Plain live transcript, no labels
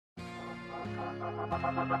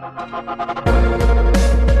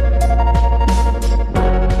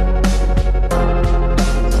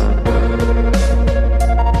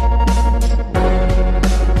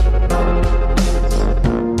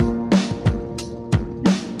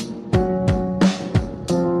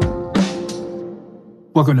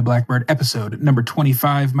Welcome to Blackbird, episode number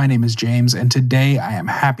 25. My name is James, and today I am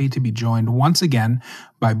happy to be joined once again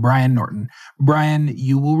by Brian Norton. Brian,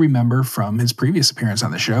 you will remember from his previous appearance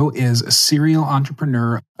on the show, is a serial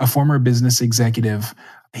entrepreneur, a former business executive.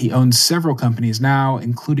 He owns several companies now,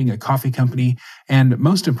 including a coffee company, and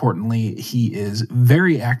most importantly, he is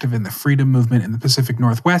very active in the freedom movement in the Pacific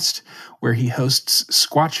Northwest, where he hosts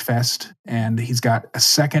Squatch Fest, and he's got a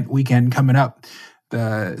second weekend coming up,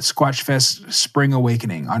 the Squatch Fest Spring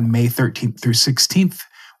Awakening on May 13th through 16th.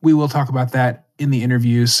 We will talk about that in the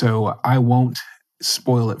interview, so I won't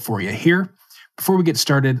spoil it for you here. Before we get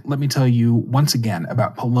started, let me tell you once again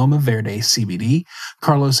about Paloma Verde CBD.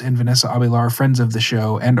 Carlos and Vanessa Abelar, friends of the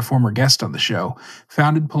show and a former guest on the show,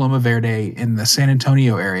 founded Paloma Verde in the San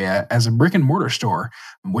Antonio area as a brick and mortar store,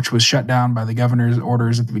 which was shut down by the governor's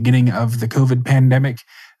orders at the beginning of the COVID pandemic.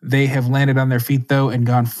 They have landed on their feet, though, and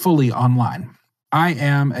gone fully online. I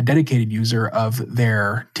am a dedicated user of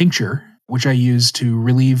their tincture, which I use to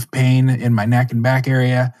relieve pain in my neck and back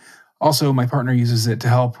area. Also, my partner uses it to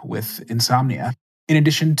help with insomnia. In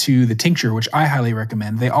addition to the tincture, which I highly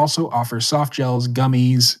recommend, they also offer soft gels,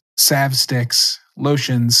 gummies, salve sticks,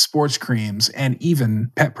 lotions, sports creams, and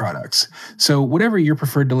even pet products. So whatever your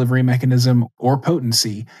preferred delivery mechanism or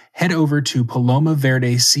potency, head over to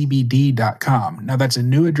palomaverdecbd.com. Now, that's a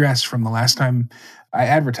new address from the last time I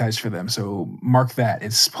advertised for them, so mark that.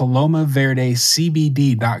 It's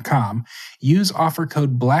palomaverdecbd.com. Use offer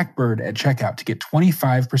code Blackbird at checkout to get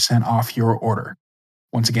 25% off your order.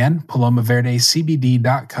 Once again,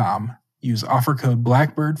 palomaverdecbd.com. Use offer code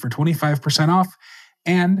Blackbird for 25% off.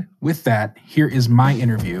 And with that, here is my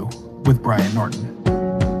interview with Brian Norton.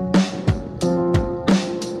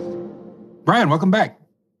 Brian, welcome back.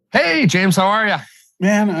 Hey, James, how are you?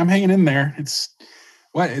 Man, I'm hanging in there. It's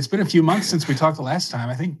been a few months since we talked the last time.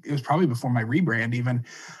 I think it was probably before my rebrand even.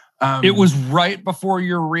 It was right before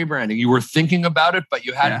your rebranding. You were thinking about it, but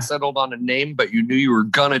you hadn't settled on a name, but you knew you were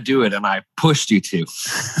going to do it, and I pushed you to.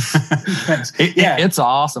 Thanks. It's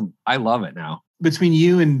awesome. I love it now. Between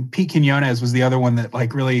you and Pete Quinones was the other one that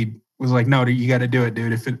really was like, no, you got to do it,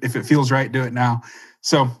 dude. If it feels right, do it now.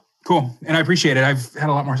 So cool. And I appreciate it. I've had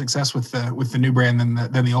a lot more success with the new brand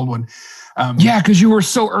than the old one. Because you were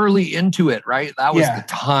so early into it, right? That was the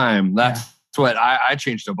time. That's what I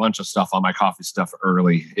changed a bunch of stuff on my coffee stuff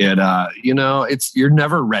early. You're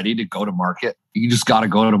never ready to go to market. You just got to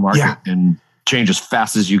go to market and change as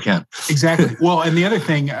fast as you can. Exactly. Well, and the other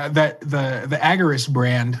thing that the Agorist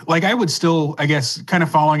brand, I would still, I guess, kind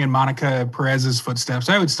of following in Monica Perez's footsteps,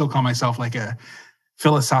 I would still call myself like a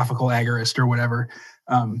philosophical agorist or whatever.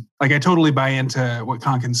 I totally buy into what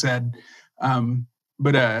Konkin said. I'm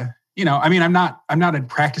not a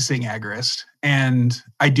practicing agorist, and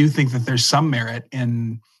I do think that there's some merit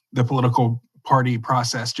in the political party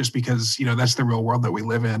process just because, that's the real world that we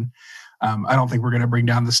live in. I don't think we're going to bring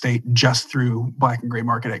down the state just through black and gray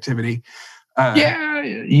market activity.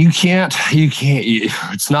 You can't,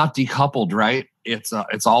 it's not decoupled, right? It's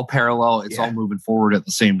all parallel. It's all moving forward at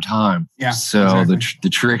the same time. Yeah. So exactly. The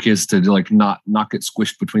trick is to not get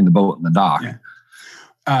squished between the boat and the dock. Yeah.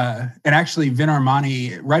 And actually, Vin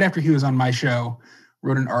Armani, right after he was on my show,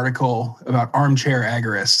 wrote an article about armchair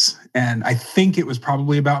agorists, and I think it was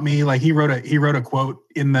probably about me. He wrote a quote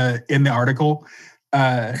in the article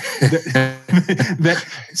that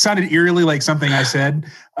sounded eerily like something I said.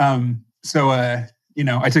 I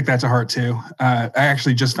took that to heart too. I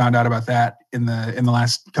actually just found out about that in the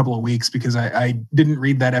last couple of weeks because I didn't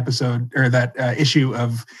read that episode or that issue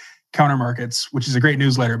of Counter Markets, which is a great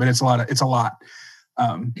newsletter, but it's a lot.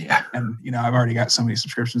 And I've already got so many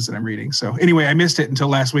subscriptions that I'm reading. So anyway, I missed it until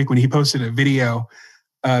last week when he posted a video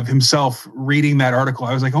of himself reading that article.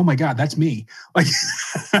 I was like, oh my God, that's me.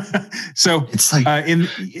 So it's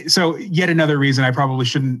so yet another reason I probably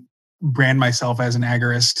shouldn't brand myself as an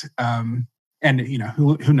agorist. And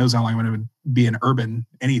who knows how long I'm going to be an urban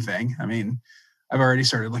anything. I mean, I've already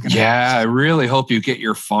started looking. Yeah, I really hope you get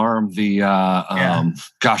your farm. When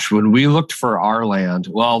we looked for our land,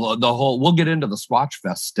 well, we'll get into the Squatch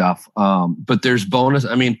Fest stuff. But there's bonus.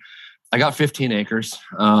 I mean, I got 15 acres.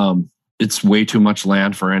 It's way too much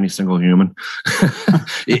land for any single human.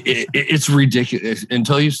 It's ridiculous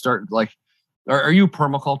until you start are you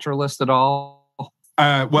permaculturalist at all?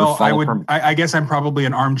 Well, I guess I'm probably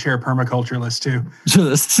an armchair permaculturalist too.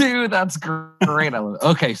 That's great. I love it.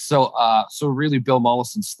 Okay, so really, Bill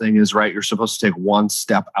Mollison's thing is right. You're supposed to take one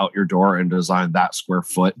step out your door and design that square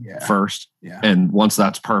foot first, and once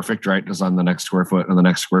that's perfect, right, design the next square foot and the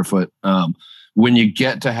next square foot. When you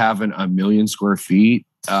get to having 1 million square feet,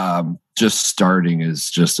 just starting is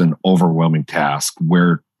just an overwhelming task.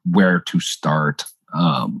 Where to start?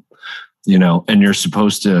 And you're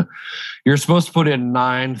supposed to put in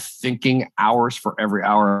 9 thinking hours for every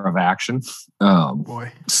hour of action.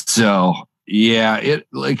 Boy. So yeah,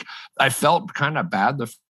 I felt kind of bad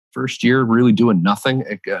the first year, really doing nothing,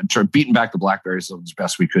 beating back the blackberries as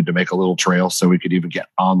best we could to make a little trail so we could even get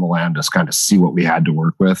on the land to kind of see what we had to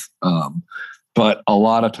work with. But a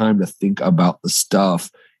lot of time to think about the stuff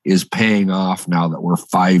is paying off now that we're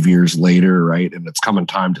 5 years later, right? And it's coming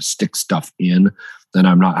time to stick stuff in. Then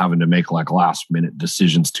I'm not having to make last minute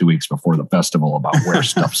decisions 2 weeks before the festival about where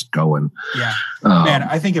stuff's going. Yeah, man.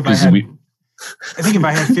 I think if I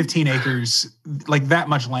had 15 acres, like that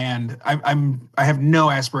much land, I have no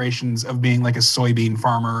aspirations of being like a soybean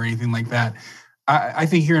farmer or anything like that. I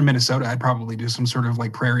think here in Minnesota, I'd probably do some sort of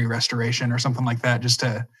like prairie restoration or something like that, just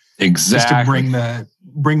to bring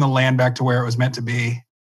the land back to where it was meant to be.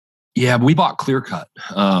 Yeah, we bought clear cut.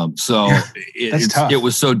 So it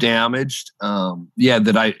was so damaged.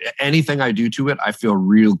 That anything I do to it, I feel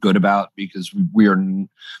real good about, because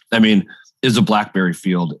it's a blackberry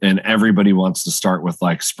field and everybody wants to start with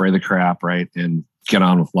spray the crap, right? And get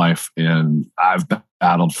on with life. And I've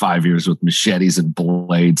battled 5 years with machetes and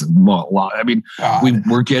blades and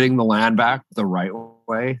we're getting the land back the right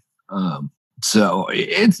way. So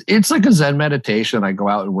it's like a Zen meditation. I go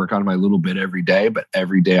out and work on my little bit every day, but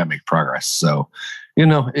every day I make progress. So,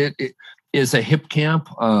 it is a hip camp.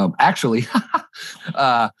 Actually,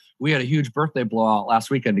 we had a huge birthday blowout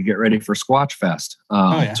last weekend to get ready for Squatch Fest.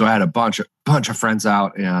 So I had a bunch of friends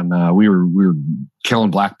out, and we were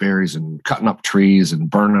killing blackberries and cutting up trees and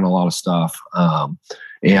burning a lot of stuff. I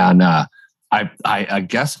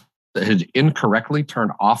guess it had incorrectly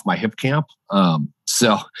turned off my hip camp.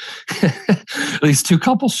 So these 2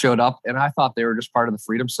 couples showed up, and I thought they were just part of the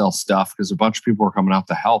Freedom Cell stuff because a bunch of people were coming out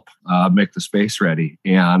to help make the space ready.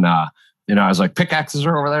 And, I was like, pickaxes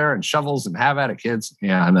are over there and shovels and have at it, kids.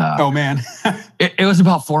 And oh, man. it was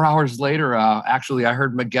about 4 hours later. Actually, I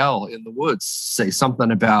heard Miguel in the woods say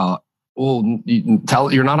something about,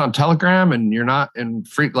 you're not on Telegram and you're not in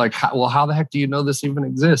free. How the heck do you know this even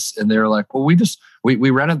exists? And they were like, well, we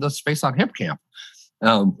rented the space on Hip Camp.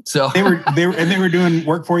 So they were doing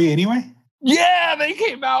work for you anyway. Yeah, they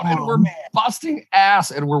came out and we're busting ass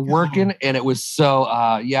and we're working, and it was so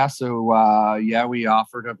we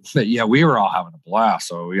offered them. Yeah, we were all having a blast.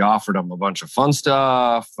 So we offered them a bunch of fun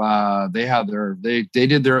stuff. They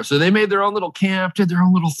made their own little camp, did their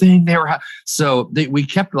own little thing. We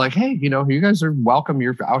kept like, hey, you guys are welcome.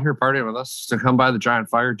 You're out here partying with us, to come by the giant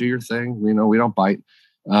fire, do your thing. We don't bite.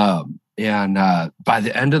 And by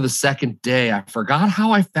the end of the second day, I forgot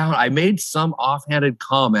how I made some offhanded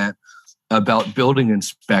comment about building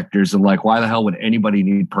inspectors and why the hell would anybody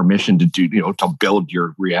need permission to do, to build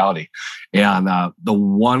your reality? And the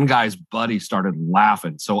one guy's buddy started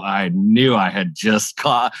laughing. So I knew I had just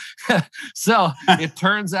caught. So it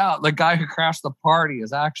turns out the guy who crashed the party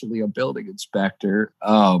is actually a building inspector.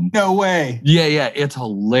 No way. Yeah. It's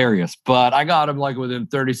hilarious. But I got him within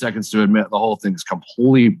 30 seconds to admit the whole thing's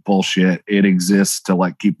complete bullshit. It exists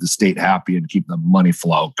to keep the state happy and keep the money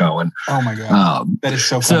flow going. Oh my God. That is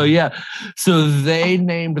so funny. So yeah. So they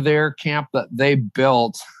named their camp that they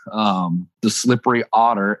built the Slippery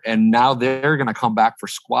Otter, and now they're going to come back for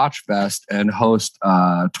Squatch Fest and host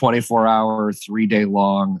a 24-hour, 3-day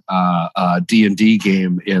long D&D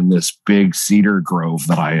game in this big cedar grove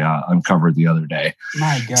that I uncovered the other day.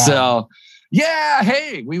 My God. So yeah,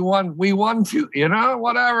 hey, we won too.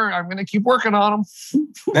 Whatever. I'm going to keep working on them.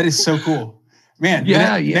 That is so cool, man.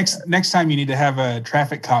 Yeah. Next time you need to have a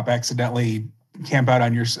traffic cop accidentally camp out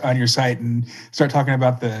on your site and start talking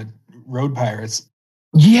about the road pirates.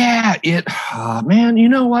 Yeah, man, you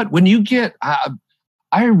know what? When you get, I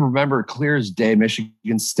remember clear as day,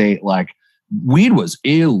 Michigan State, weed was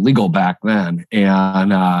illegal back then. And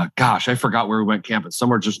gosh, I forgot where we went camping,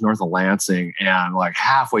 somewhere just north of Lansing. And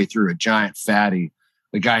halfway through a giant fatty,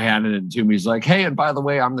 the guy handed it to me. He's like, hey, and by the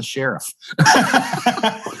way, I'm the sheriff.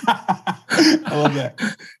 I love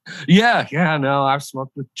that. Yeah, no, I've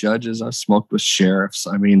smoked with judges. I've smoked with sheriffs.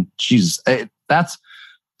 I mean, Jesus,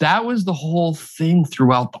 that was the whole thing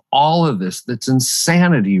throughout all of this. That's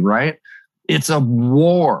insanity, right? It's a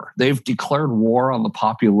war. They've declared war on the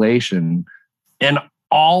population, and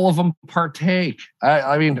all of them partake.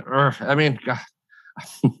 I mean, God,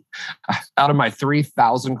 out of my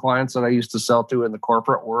 3,000 clients that I used to sell to in the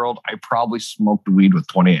corporate world, I probably smoked weed with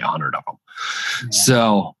 2,800 of them. Yeah.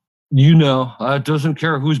 So, it doesn't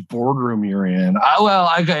care whose boardroom you're in.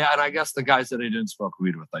 I guess the guys that I didn't smoke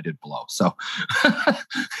weed with, I did blow. So,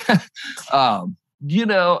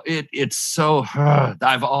 it's so,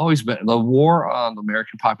 I've always been, the war on the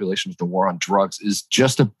American population with the war on drugs is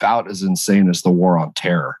just about as insane as the war on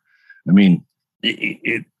terror. I mean,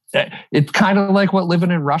 it's kind of like what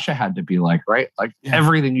living in Russia had to be like, right? Like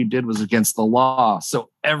everything you did was against the law. So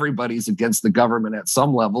everybody's against the government at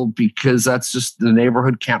some level because that's just the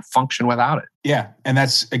neighborhood can't function without it. Yeah. And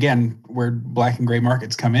that's, again, where black and gray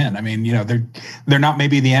markets come in. I mean, they're not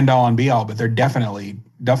maybe the end all and be all, but they're definitely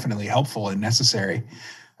helpful and necessary.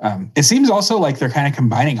 It seems also like they're kind of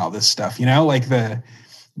combining all this stuff, like the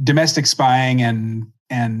domestic spying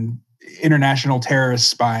and international terrorist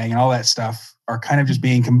spying and all that stuff are kind of just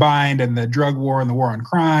being combined, and the drug war and the war on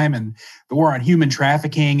crime and the war on human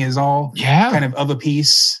trafficking is all kind of a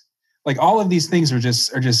piece. Like all of these things are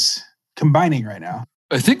just combining right now.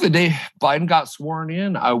 I think the day Biden got sworn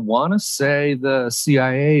in, I want to say the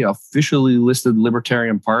CIA officially listed the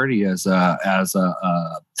Libertarian Party as a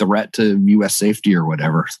threat to U.S. safety or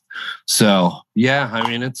whatever. So yeah, I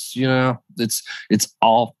mean it's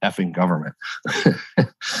all effing government.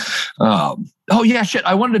 Oh yeah, shit!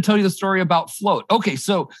 I wanted to tell you the story about Float. Okay,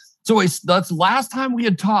 so that's last time we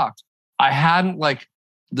had talked. I hadn't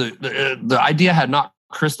the idea had not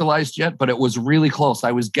crystallized yet, but it was really close.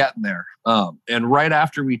 I was getting there. And right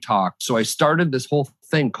after we talked, so I started this whole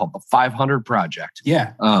thing called the 500 Project.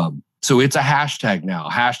 Yeah. So it's a hashtag now,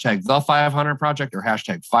 hashtag the 500 Project or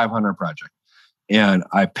hashtag 500 Project. And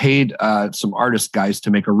I paid some artist guys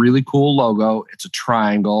to make a really cool logo. It's a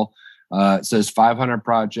triangle. It says 500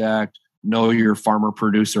 Project, know your farmer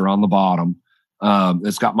producer on the bottom.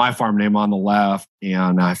 It's got my farm name on the left,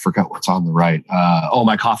 and I forgot what's on the right.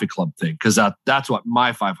 My coffee club thing, because that's what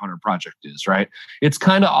my 500 Project is, right? It's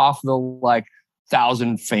kind of off the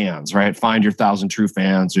 1,000 fans, right? Find your 1,000 true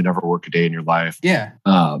fans who never work a day in your life. Yeah.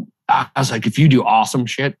 I was like, if you do awesome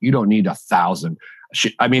shit, you don't need 1,000.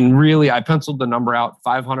 I mean, really, I penciled the number out.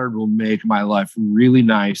 500 will make my life really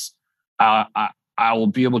nice. I will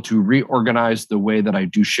be able to reorganize the way that I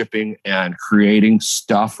do shipping and creating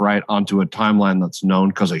stuff right onto a timeline that's known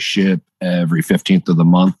because I ship every 15th of the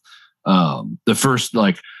month. The first,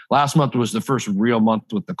 last month was the first real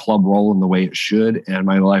month with the club rolling the way it should, and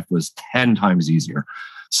my life was 10 times easier.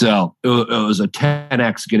 So it was a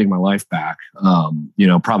 10x getting my life back,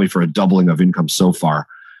 probably for a doubling of income so far.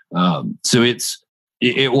 So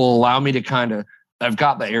it will allow me to kind of, I've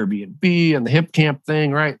got the Airbnb and the hip camp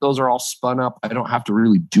thing, right? Those are all spun up. I don't have to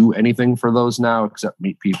really do anything for those now except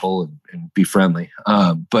meet people and be friendly.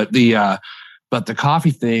 But the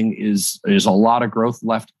coffee thing is a lot of growth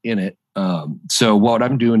left in it. So what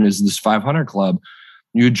I'm doing is this 500 Club.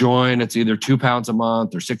 You join, it's either £2 a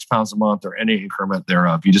month or £6 a month or any increment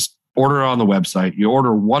thereof. You just order it on the website. You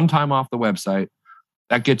order one time off the website.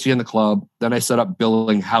 That gets you in the club. Then I set up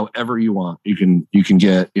billing however you want. You can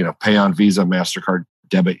get, pay on Visa, MasterCard,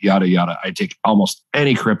 debit, yada, yada. I take almost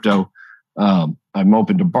any crypto. I'm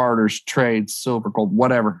open to barters, trades, silver, gold,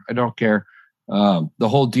 whatever. I don't care. The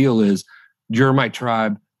whole deal is you're my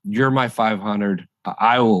tribe. You're my 500.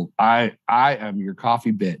 I am your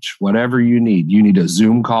coffee bitch. Whatever you need. You need a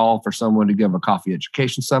Zoom call for someone to give a coffee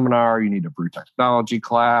education seminar. You need a brew technology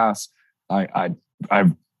class. I've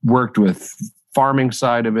worked with farming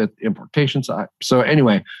side of it, importation side. So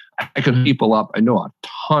anyway, I could hook people up. I know a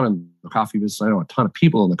ton of the coffee business. I know a ton of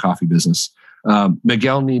people in the coffee business.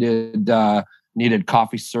 Miguel needed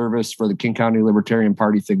coffee service for the King County Libertarian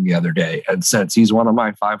Party thing the other day. And since he's one of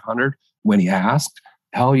my 500, when he asked,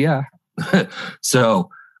 hell yeah. So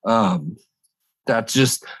that's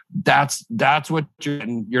what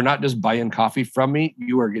you're not just buying coffee from me.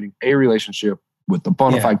 You are getting a relationship with the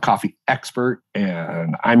bona fide coffee expert,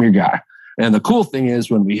 and I'm your guy. And the cool thing is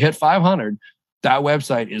when we hit 500, that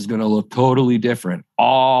website is going to look totally different.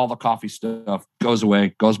 All the coffee stuff goes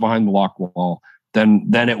away, goes behind the lock wall. Then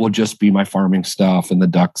it will just be my farming stuff and the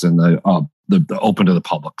ducks and the open to the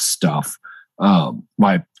public stuff.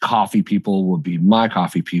 My coffee people will be my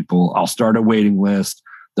coffee people. I'll start a waiting list.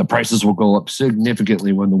 The prices will go up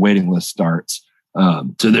significantly when the waiting list starts.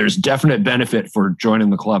 So there's definite benefit for joining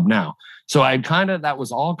the club now. So that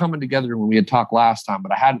was all coming together when we had talked last time,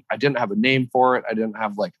 but I didn't have a name for it. I didn't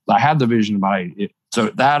have I had the vision about it. So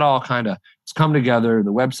that all kind of it's come together.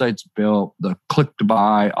 The website's built, the click to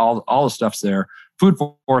buy, all the stuff's there.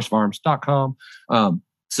 foodforestfarms.com.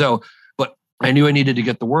 But I knew I needed to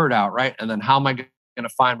get the word out, right? And then how am I going to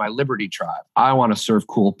find my Liberty tribe? I want to serve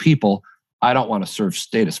cool people. I don't want to serve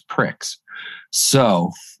status pricks.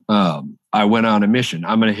 So I went on a mission.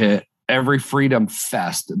 I'm going to hit every Freedom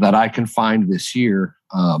Fest that I can find this year.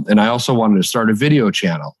 And I also wanted to start a video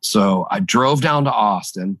channel. So I drove down to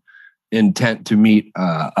Austin, intent to meet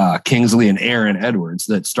Kingsley and Aaron Edwards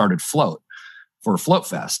that started Float for Float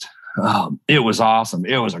Fest. It was awesome.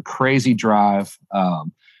 It was a crazy drive.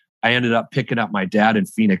 I ended up picking up my dad in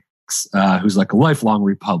Phoenix, who's like a lifelong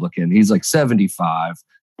Republican. He's like 75,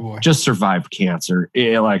 just survived cancer.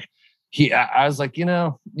 I was like,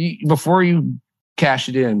 before you cash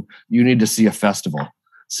it in, you need to see a festival.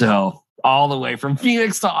 So all the way from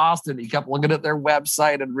Phoenix to Austin, he kept looking at their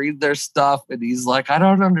website and read their stuff. And he's like, I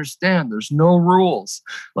don't understand. There's no rules.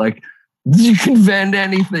 Like, you can vend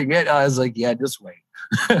anything. And I was like, yeah, just wait.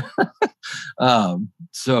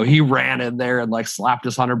 So he ran in there and like slapped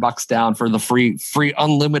us $100 down for the free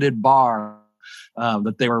unlimited bar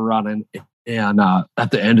that they were running. And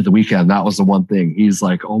at the end of the weekend, that was the one thing. He's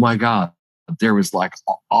like, oh my God, there was like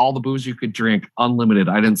all the booze you could drink, unlimited.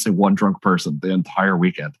 I didn't see one drunk person the entire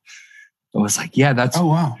weekend. I was like, yeah, that's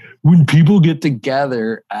when people get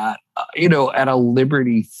together at a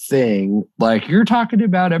Liberty thing, like you're talking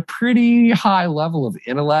about a pretty high level of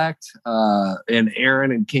intellect, and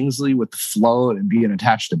Aaron and Kingsley with the Float and being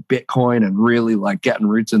attached to Bitcoin and really like getting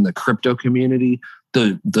roots in the crypto community,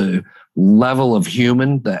 the level of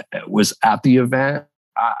human that was at the event.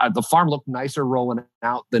 The farm looked nicer rolling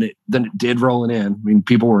out than it did rolling in. I mean,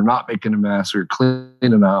 people were not making a mess. We were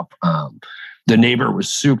cleaning up. The neighbor was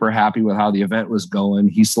super happy with how the event was going.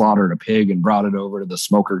 He slaughtered a pig and brought it over to the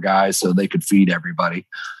smoker guys so they could feed everybody.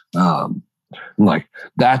 Like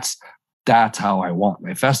that's how I want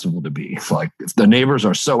my festival to be. It's like if the neighbors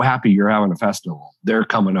are so happy you're having a festival, they're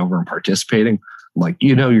coming over and participating. Like,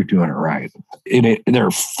 you're doing it right.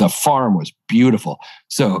 The farm was beautiful.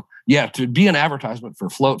 So yeah, to be an advertisement for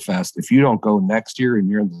Float Fest, if you don't go next year and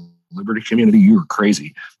you're in the Liberty community, you're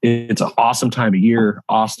crazy. It's an awesome time of year.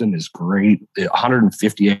 Austin is great.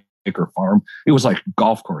 150 acre farm. It was like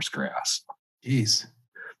golf course grass. Jeez.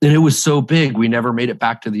 And it was so big, we never made it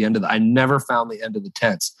back to the end of I never found the end of the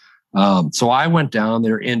tents. So I went down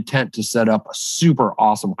there intent to set up a super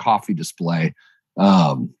awesome coffee display.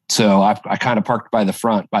 So I kind of parked by the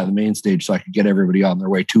front, by the main stage, so I could get everybody on their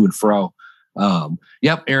way to and fro.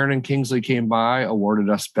 Aaron and Kingsley came by, awarded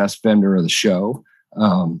us best vendor of the show.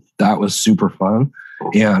 That was super fun.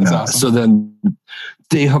 And awesome. So then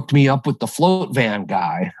they hooked me up with the Float van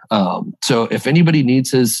guy. So if anybody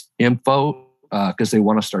needs his info, because they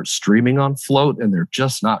want to start streaming on Float and they're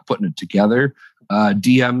just not putting it together,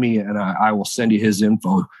 DM me and I will send you his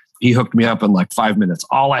info. He hooked me up in like 5 minutes.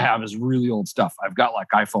 All I have is really old stuff. I've got like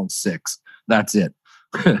iPhone 6. That's it.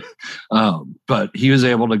 But he was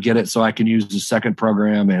able to get it so I can use the second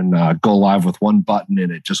program and go live with one button,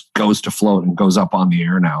 and it just goes to Float and goes up on the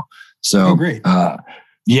air now. So great.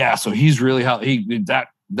 So he's really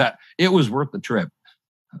that it was worth the trip.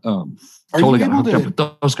 Totally got hooked up with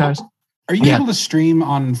those guys. Are you able to stream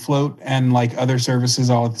on Float and like other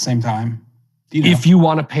services all at the same time? If you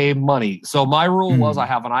want to pay money. So my rule was I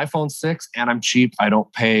have an iPhone 6 and I'm cheap. I don't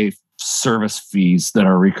pay service fees that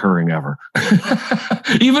are recurring ever.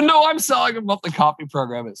 Even though I'm selling a monthly copy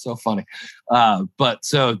program, it's so funny. But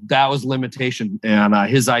so that was limitation. And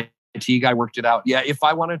his IT guy worked it out. Yeah, if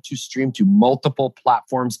I wanted to stream to multiple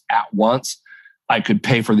platforms at once, I could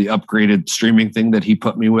pay for the upgraded streaming thing that he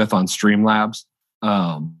put me with on Streamlabs.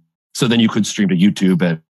 So then you could stream to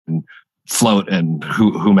YouTube and Float and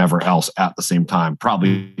whomever else at the same time,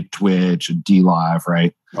 probably Twitch and DLive,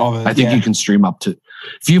 right? I think you can stream up to,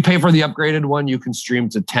 if you pay for the upgraded one, you can stream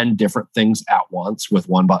to 10 different things at once with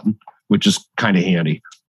one button, which is kind of handy.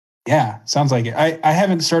 Yeah, sounds like it. I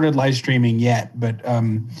haven't started live streaming yet, but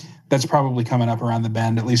that's probably coming up around the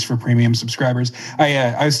bend, at least for premium subscribers.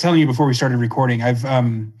 I was telling you before we started recording, I've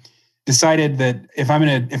decided that if I'm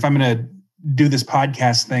gonna do this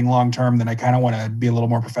podcast thing long term, then I kind of want to be a little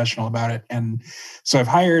more professional about it. And so I've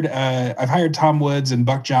hired Tom Woods and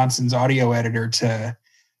Buck Johnson's audio editor to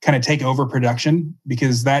kind of take over production,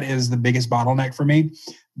 because that is the biggest bottleneck for me.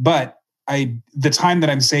 But the time that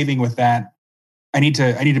I'm saving with that, I need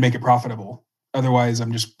to make it profitable. Otherwise,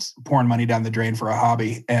 I'm just pouring money down the drain for a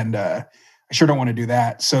hobby, and I sure don't want to do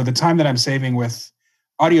that. So the time that I'm saving with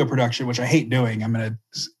audio production, which I hate doing, I'm gonna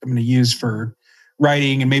use for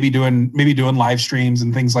writing and maybe doing live streams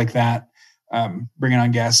and things like that. Bringing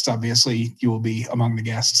on guests, obviously, you will be among the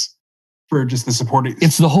guests for just the support.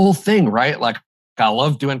 It's the whole thing, right? Like I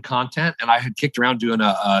love doing content, and I had kicked around doing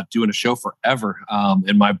a show forever.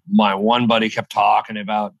 And my one buddy kept talking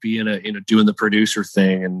about being doing the producer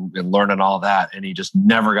thing and learning all that, and he just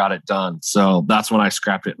never got it done. So that's when I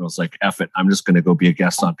scrapped it and was like, "F it, I'm just going to go be a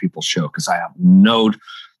guest on people's show because I have no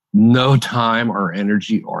time or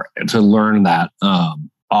energy to learn that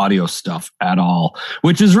audio stuff at all."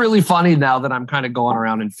 Which is really funny now that I'm kind of going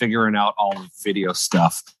around and figuring out all the video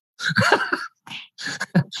stuff.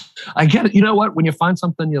 I get it. You know what? When you find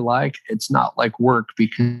something you like, it's not like work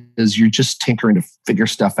because you're just tinkering to figure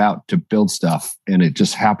stuff out to build stuff. And it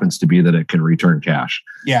just happens to be that it can return cash.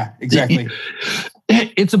 Yeah, exactly.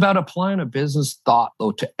 It's about applying a business thought,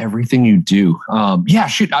 though, to everything you do.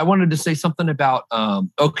 I wanted to say something about,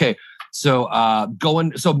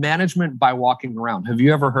 so management by walking around. Have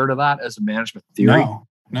you ever heard of that as a management theory?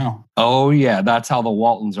 No. Oh yeah, that's how the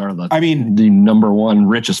Waltons are. The number one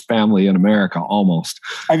richest family in America, almost.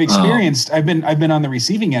 I've experienced. I've been on the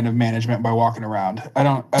receiving end of management by walking around.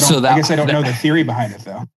 I guess I don't know the theory behind it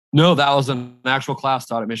though. No, that was an actual class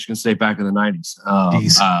taught at Michigan State back in the 90s.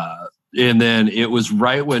 And then it was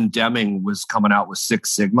right when Deming was coming out with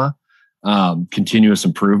Six Sigma, continuous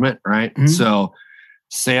improvement, right? Mm-hmm. So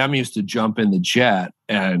Sam used to jump in the jet,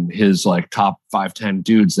 and his like top 5-10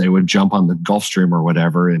 dudes, they would jump on the Gulfstream or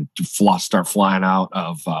whatever and start flying out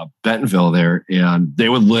of Bentonville there. And they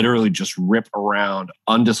would literally just rip around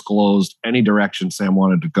undisclosed any direction Sam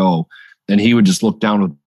wanted to go. And he would just look down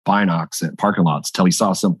with binocs at parking lots till he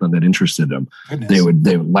saw something that interested him. Goodness.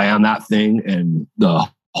 They would land that thing, and the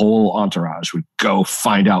whole entourage would go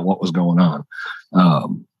find out what was going on.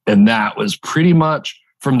 And that was pretty much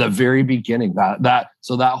from the very beginning.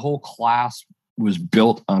 So that whole class was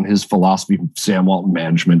built on his philosophy of Sam Walton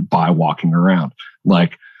management by walking around.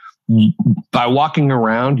 Like, by walking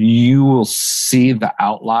around, you will see the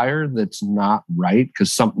outlier that's not right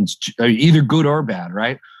because something's either good or bad,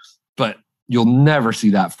 right? But you'll never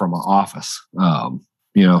see that from an office.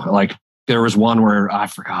 Like there was one where I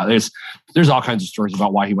forgot. There's all kinds of stories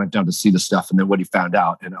about why he went down to see the stuff and then what he found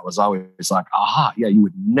out. And it was always like, aha, yeah, you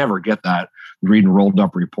would never get that reading rolled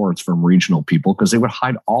up reports from regional people because they would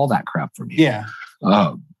hide all that crap from you. Yeah.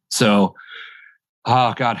 Oh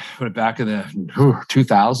God, back in the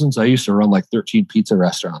 2000s, I used to run like 13 pizza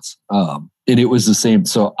restaurants. And it was the same.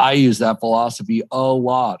 So I used that philosophy a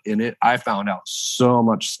lot in it. I found out so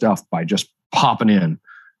much stuff by just popping in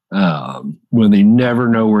when they never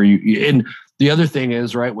know where you, and the other thing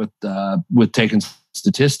is, right, with taking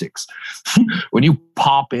statistics, when you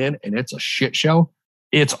pop in and it's a shit show,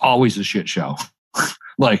 it's always a shit show.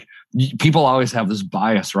 Like, people always have this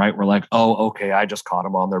bias, right? We're like, oh, okay, I just caught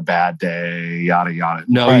them on their bad day, yada, yada.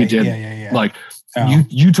 No, right. You didn't. Yeah. Like,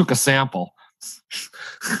 you took a sample.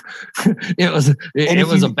 It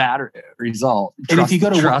was a bad result.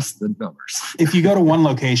 Trust the numbers. If you go to one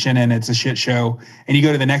location and it's a shit show, and you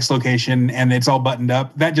go to the next location and it's all buttoned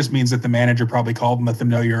up, that just means that the manager probably called and let them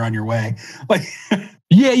know you're on your way. Like,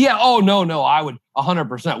 yeah. Oh no, I would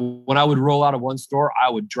 100%. When I would roll out of one store, I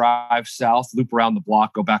would drive south, loop around the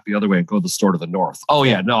block, go back the other way, and go to the store to the north. Oh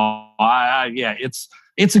yeah, no,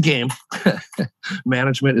 it's a game.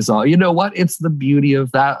 Management is all. You know what? It's the beauty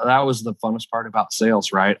of that. That was the funnest part about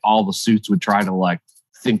sales, right? All the suits would try to like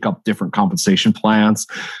think up different compensation plans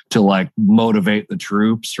to like motivate the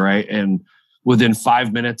troops, right? And within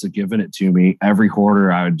 5 minutes of giving it to me, every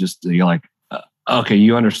quarter I would just be like, okay,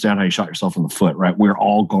 you understand how you shot yourself in the foot, right? We're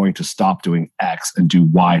all going to stop doing X and do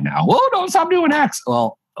Y now. Well, don't stop doing X.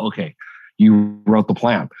 Well, okay. You wrote the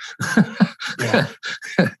plan. Yeah.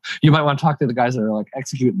 You might want to talk to the guys that are like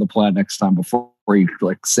executing the plan next time before you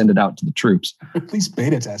like send it out to the troops. At least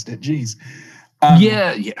beta test it. Jeez.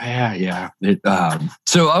 Yeah.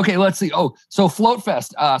 So, okay, let's see. Oh, so Float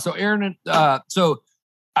Fest. So Aaron, so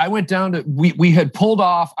I went down to, we had pulled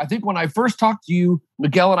off, I think when I first talked to you,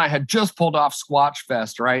 Miguel and I had just pulled off Squatch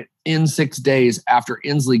Fest, right? In 6 days after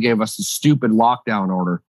Inslee gave us a stupid lockdown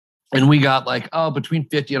order. And we got like, between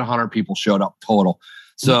 50 and 100 people showed up total.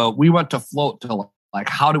 So we went to Float to like,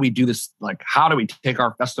 how do we do this? Like, how do we take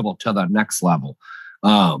our festival to the next level?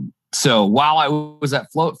 So while I was at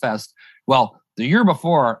Float Fest, well, the year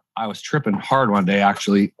before I was tripping hard one day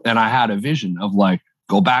actually. And I had a vision of like,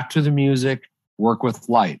 go back to the music, work with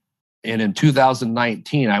light. And in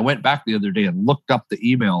 2019, I went back the other day and looked up the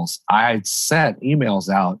emails. I had sent emails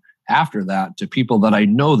out after that to people that I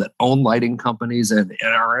know that own lighting companies and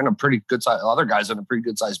are in a pretty good size, other guys in a pretty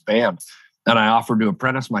good sized band. And I offered to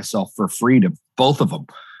apprentice myself for free to both of them.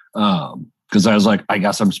 Because I was like, I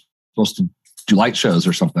guess I'm supposed to do light shows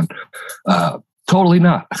or something. Totally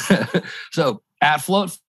not. So at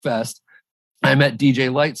Float Fest, I met DJ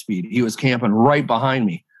Lightspeed. He was camping right behind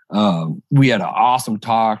me. We had an awesome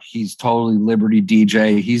talk. He's totally Liberty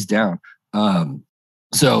DJ. He's down.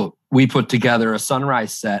 So we put together a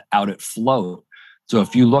sunrise set out at Float. So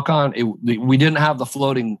if you look on it, we didn't have the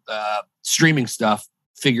floating streaming stuff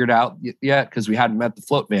figured out yet because we hadn't met the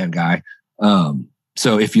float van guy.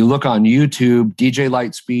 So if you look on YouTube, DJ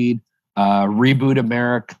Lightspeed, Reboot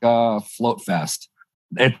America, Float Fest,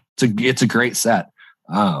 it's a great set.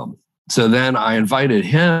 So then I invited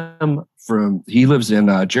him he lives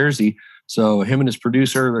in Jersey. So him and his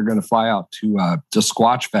producer, they're going to fly out to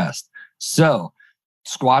Squatch Fest. So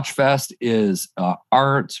Squatch Fest is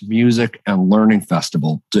arts, music, and learning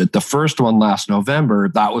festival. The first one last November,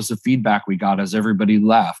 that was the feedback we got as everybody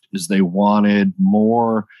left, is they wanted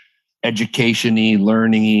more education-y,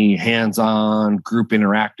 learning-y, hands-on, group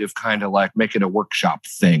interactive, kind of like make it a workshop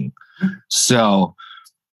thing. So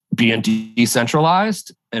being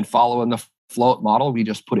decentralized and following the float model, we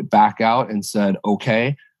just put it back out and said,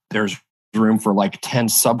 okay, there's room for like 10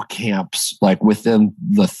 sub camps, like within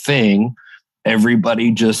the thing.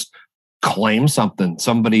 Everybody just claim something.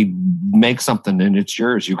 Somebody make something and it's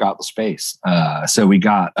yours. You got the space. So we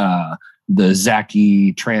got the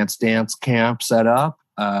Zaki Trance Dance camp set up.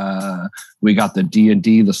 We got the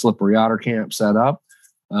D&D, the Slippery Otter camp set up.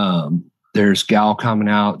 There's gal coming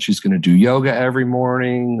out. She's going to do yoga every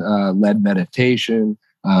morning, lead meditation.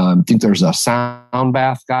 I think there's a sound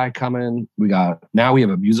bath guy coming. Now we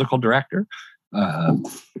have a musical director.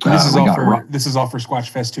 This is all for Squatch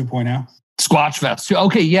Fest 2.0. Squatch Fest.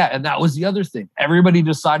 Okay, yeah. And that was the other thing. Everybody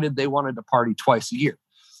decided they wanted to party twice a year.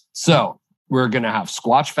 So we're going to have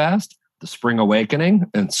Squatch Fest, the Spring Awakening,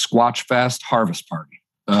 and Squatch Fest Harvest Party.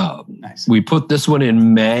 Nice. We put this one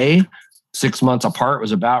in May, 6 months apart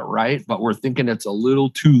was about right, but we're thinking it's a little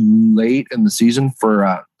too late in the season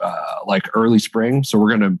for like early spring. So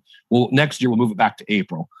next year we'll move it back to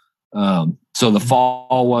April. So the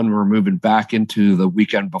fall one, we're moving back into the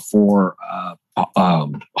weekend before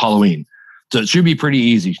Halloween. So it should be pretty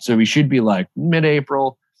easy. So we should be like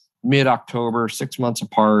mid-April, mid-October, 6 months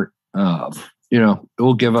apart. It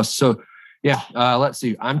will give us. So yeah, let's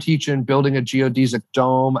see. I'm teaching building a geodesic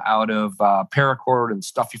dome out of paracord and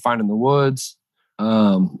stuff you find in the woods.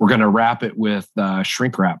 We're going to wrap it with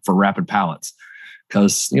shrink wrap for rapid pallets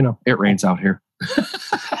because, it rains out here.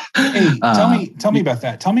 Hey, tell me about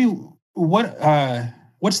that. Tell me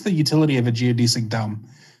what's the utility of a geodesic dome?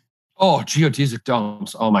 Oh, geodesic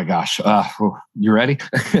domes. Oh my gosh. You ready?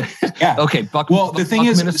 Yeah. Okay. The thing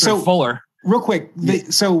is, Fuller. Real quick.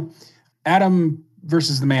 So Adam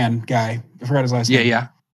versus the man guy. I forgot his last name. Yeah.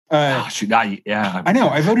 Yeah. I know.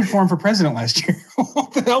 I voted for him for president last year.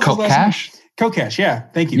 What the hell? Kokesh. Yeah.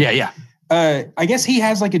 Thank you. Yeah. I guess he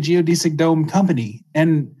has like a geodesic dome company,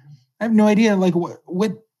 and I have no idea. Like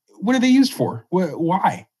what are they used for?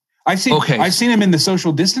 Why? I've seen him in the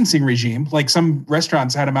social distancing regime. Like some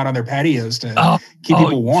restaurants had him out on their patios to keep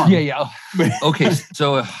people warm. Yeah. Okay.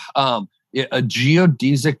 So a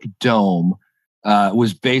geodesic dome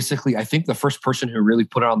was basically, I think the first person who really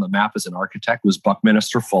put it on the map as an architect was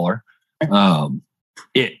Buckminster Fuller.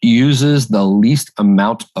 It uses the least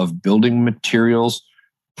amount of building materials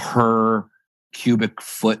per cubic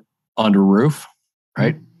foot on a roof,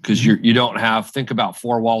 right? Because you don't think about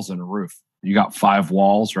 4 walls in a roof. You got 5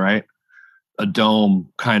 walls, right? A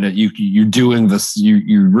dome kind of, you're doing this,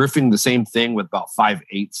 you're roofing the same thing with about 5/8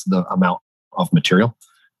 the amount of material.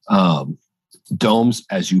 Domes,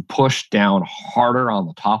 as you push down harder on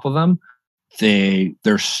the top of them,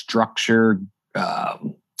 their structure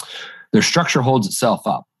holds itself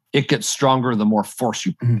up. It gets stronger the more force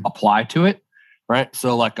you apply to it, right?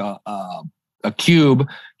 So like a cube,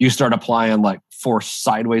 you start applying like force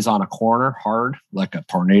sideways on a corner hard, like a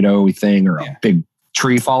tornado thing or a big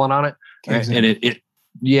tree falling on it. Right? And it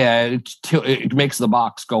makes the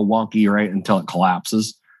box go wonky, right, until it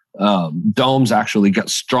collapses. Domes actually get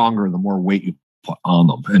stronger the more weight you put on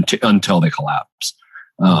them until they collapse.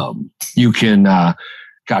 You can, back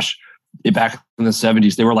in the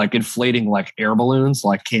 70s, they were like inflating like air balloons,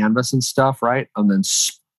 like canvas and stuff, right? And then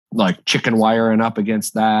like chicken wiring up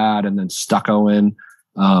against that and then stuccoing.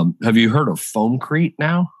 Have you heard of foamcrete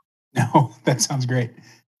now? No, that sounds great.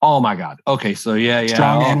 Oh my God. Okay. So yeah.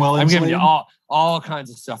 Strong and well insulated. I'm giving you all kinds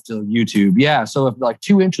of stuff to YouTube. Yeah. So if like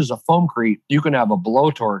 2 inches of foamcrete, you can have a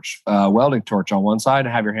blowtorch, welding torch on one side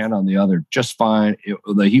and have your hand on the other just fine.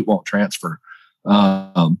 The heat won't transfer.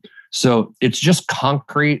 So it's just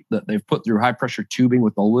concrete that they've put through high pressure tubing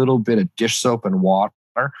with a little bit of dish soap and water.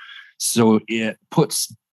 So it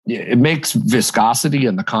makes viscosity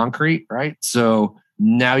in the concrete, right? So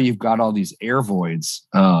now you've got all these air voids.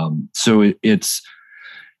 So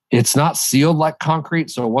it's not sealed like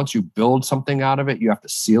concrete. So once you build something out of it, you have to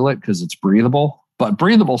seal it because it's breathable. But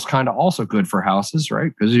breathable is kind of also good for houses,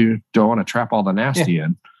 right? Because you don't want to trap all the nasty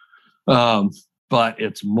in. But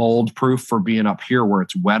it's mold proof for being up here where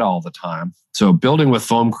it's wet all the time. So building with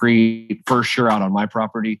foamcrete for sure out on my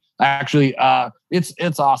property. Actually,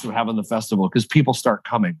 it's awesome having the festival because people start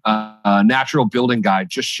coming. Natural building guy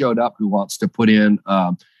just showed up who wants to put in.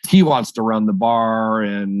 He wants to run the bar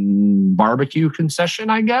and barbecue concession,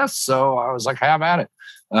 I guess. So I was like, have at it.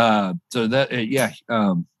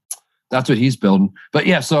 That's what he's building. But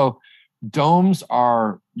yeah, so domes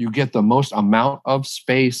you get the most amount of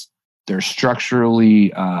space. They're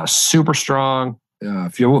structurally super strong.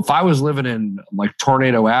 If I was living in like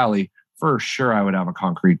Tornado Alley, for sure I would have a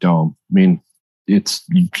concrete dome. I mean,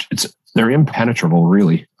 they're impenetrable,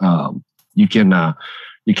 really. You can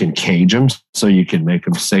cage them, so you can make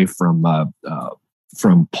them safe from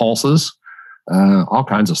pulses, all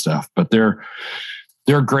kinds of stuff. But they're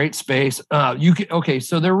a great space.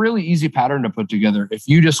 So they're really easy pattern to put together. If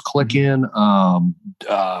you just click in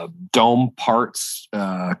dome parts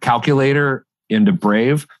calculator into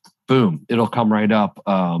Brave, boom, it'll come right up.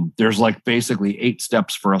 There's like basically 8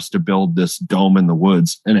 steps for us to build this dome in the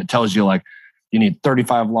woods. And it tells you like, you need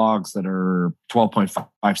 35 logs that are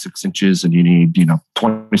 12.56 inches and you need,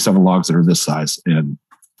 27 logs that are this size. And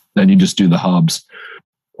then you just do the hubs.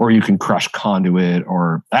 Or you can crush conduit,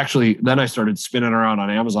 or actually, then I started spinning around on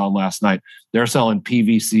Amazon last night. They're selling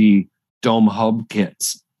PVC dome hub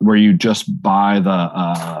kits where you just buy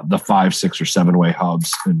the 5, 6, or 7-way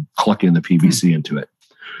hubs and click in the PVC into it.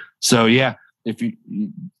 So yeah,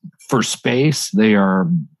 for space, they are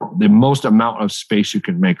the most amount of space you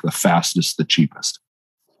can make the fastest, the cheapest.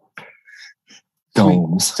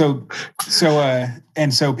 Domes. So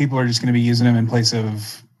people are just going to be using them in place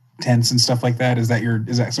of tents and stuff like that. Is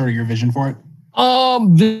that sort of your vision for it?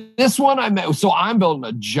 This one I'm building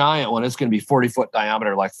a giant one. It's going to be 40-foot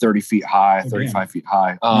diameter, like 30 feet high, 35 feet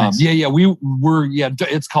high. Nice.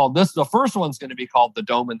 It's called this. The first one's going to be called the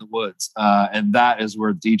Dome in the Woods. And that is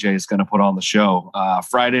where DJ is going to put on the show.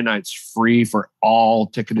 Friday night's free for all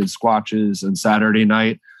ticketed squatches, and Saturday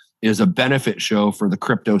night is a benefit show for the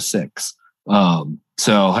Crypto 6.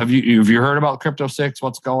 So have you heard about Crypto 6?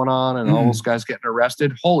 What's going on? And all those guys getting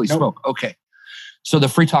arrested? Holy smoke. Okay. So the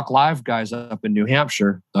Free Talk Live guys up in New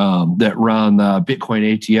Hampshire that run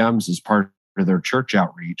Bitcoin ATMs as part of their church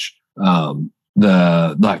outreach. They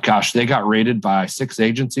got raided by 6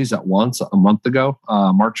 agencies at once a month ago,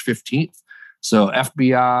 March 15th. So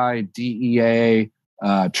FBI, DEA,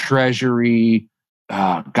 Treasury,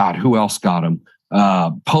 who else got them?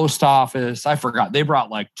 Post office. I forgot. They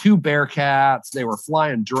brought like 2 Bearcats. They were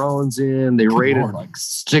flying drones in. They raided like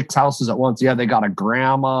 6 houses at once. Yeah, they got a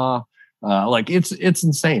grandma. It's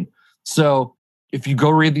insane. So if you go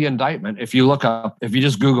read the indictment, if you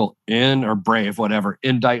just Google or Brave, whatever,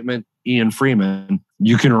 indictment, Ian Freeman,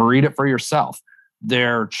 you can read it for yourself.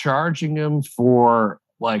 They're charging him for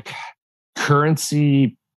like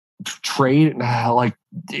currency trade,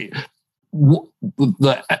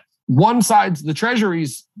 the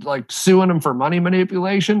Treasury's like suing him for money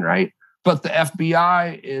manipulation, right? But the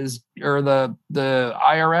FBI the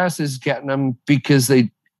IRS is getting them because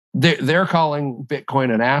they're calling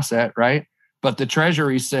Bitcoin an asset, right? But the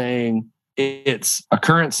Treasury's saying it's a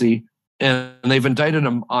currency, and they've indicted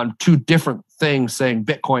them on 2 different things, saying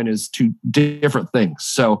Bitcoin is 2 different things.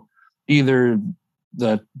 So either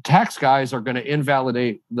the tax guys are going to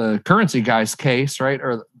invalidate the currency guy's case, right?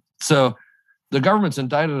 So the government's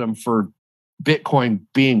indicted them for Bitcoin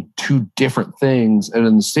being 2 different things. And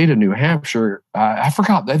in the state of New Hampshire, I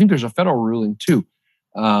forgot, I think there's a federal ruling too.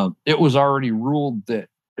 It was already ruled that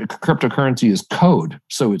cryptocurrency is code,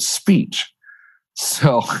 so it's speech.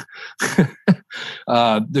 So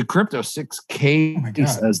the Crypto 6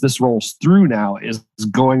 case, as this rolls through now, is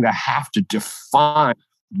going to have to define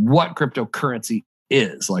what cryptocurrency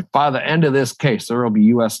is. Like by the end of this case, there will be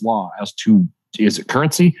U.S. law as to, is it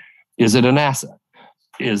currency? Is it an asset?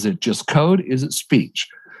 Is it just code? Is it speech?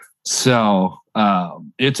 So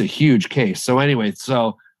it's a huge case. So anyway,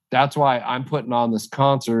 that's why I'm putting on this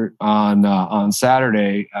concert on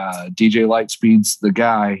Saturday. DJ Lightspeed's the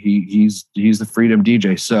guy. He's the Freedom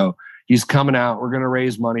DJ. So he's coming out. We're going to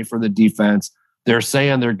raise money for the defense. They're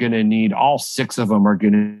saying they're going to need, all 6 of them are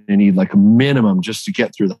going to need like a minimum just to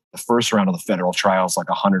get through the first round of the federal trials, like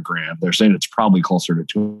 $100,000. They're saying it's probably closer to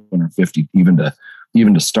 250 even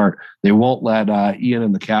to start. They won't let Ian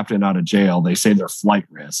and the captain out of jail. They say they're flight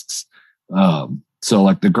risks. So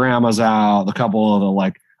like the grandma's out, a couple of the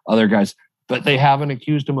like other guys, but they haven't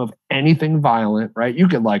accused him of anything violent, right? You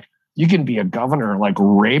you can be a governor, like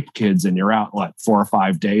rape kids, and you're out like 4 or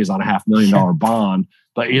 5 days on a $500,000 bond,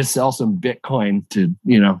 but you sell some Bitcoin to,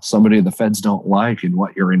 somebody the feds don't like, and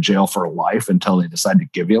you're in jail for life until they decide to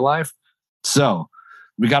give you life. So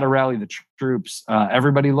we got to rally the troops.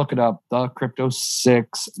 Everybody look it up, the Crypto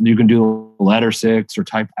 6. You can do letter 6 or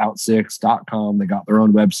type out6.com. They got their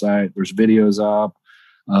own website. There's videos up.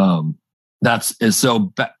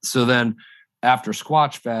 So then after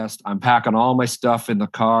Squatch Fest, I'm packing all my stuff in the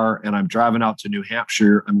car and I'm driving out to New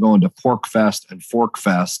Hampshire. I'm going to Pork Fest and Fork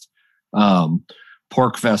Fest.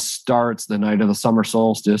 Pork Fest starts the night of the summer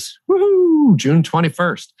solstice. Woohoo! June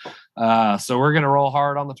 21st. So we're going to roll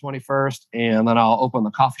hard on the 21st, and then I'll open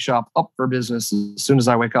the coffee shop up for business as soon as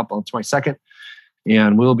I wake up on the 22nd,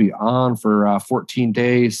 and we'll be on for 14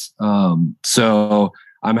 days. So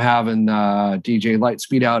I'm having DJ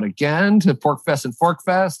Lightspeed out again to Pork Fest and Fork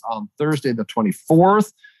Fest on Thursday the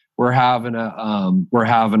 24th. We're having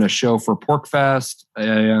a show for Pork Fest,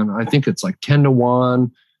 and I think it's like 10 to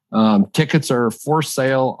 1. Tickets are for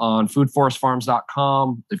sale on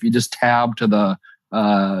foodforestfarms.com. If you just tab to the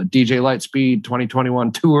DJ Lightspeed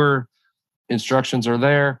 2021 tour, instructions are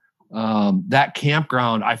there. That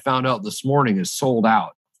campground, I found out this morning, is sold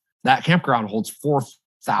out. That campground holds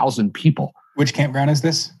 4,000 people. Which campground is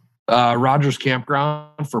this? Rogers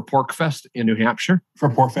Campground for Pork Fest in New Hampshire. For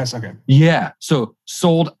Pork Fest, okay. Yeah, so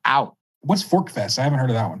sold out. What's Fork Fest? I haven't heard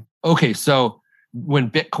of that one. Okay, so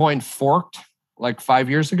when Bitcoin forked like 5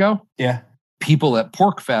 years ago, yeah, people at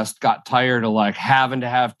Pork Fest got tired of like having to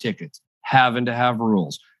have tickets, having to have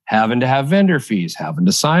rules, having to have vendor fees, having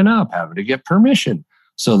to sign up, having to get permission.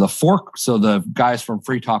 So the guys from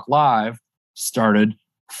Free Talk Live started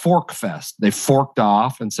Fork Fest. They forked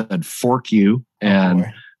off and said, fork you.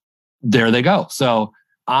 And there they go. So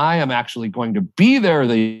I am actually going to be there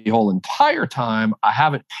the whole entire time. I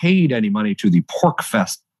haven't paid any money to the Pork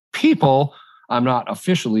Fest people. I'm not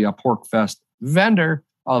officially a Pork Fest vendor,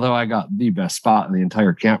 although I got the best spot in the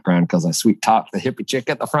entire campground because I sweet talked the hippie chick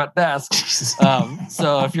at the front desk.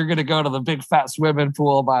 So if you're going to go to the big fat swimming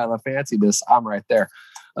pool by the fanciness, I'm right there.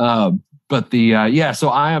 So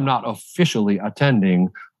I am not officially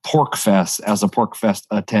attending Pork Fest as a Pork Fest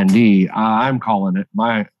attendee. I'm calling it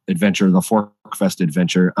my adventure, the Fork Fest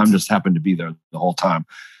adventure. I'm just happen to be there the whole time.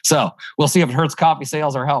 So we'll see if it hurts coffee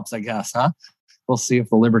sales or helps, I guess, huh? We'll see if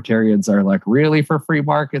the libertarians are like really for free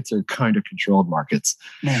markets or kind of controlled markets.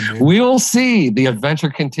 Man, we will see. The adventure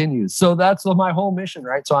continues. So that's my whole mission,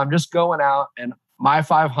 right? So I'm just going out, and my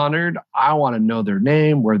 500, I want to know their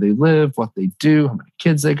name, where they live, what they do, how many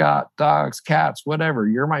kids they got, dogs, cats, whatever.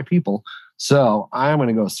 You're my people. So I'm going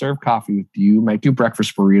to go serve coffee with you, make you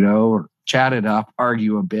breakfast burrito, or chat it up,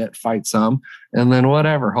 argue a bit, fight some, and then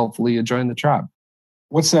whatever. Hopefully you join the tribe.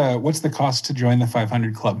 What's the cost to join the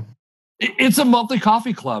 500 club? It's a monthly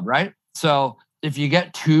coffee club, right? So if you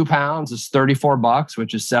get 2 pounds, it's $34,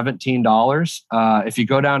 which is $17. If you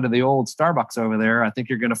go down to the old Starbucks over there, I think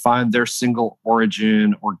you're going to find their single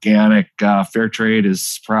origin organic fair trade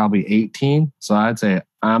is probably $18. So I'd say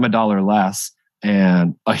I'm $1 less,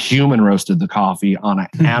 and a human roasted the coffee on an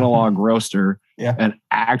analog roaster and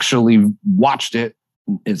actually watched it.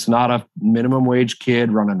 It's not a minimum wage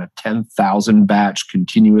kid running a 10,000 batch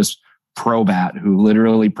continuous Probat who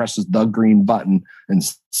literally presses the green button and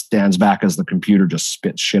stands back as the computer just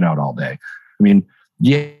spits shit out all day. I mean,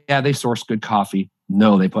 yeah, they source good coffee.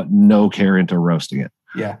 No, they put no care into roasting it.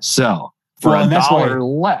 Yeah. So for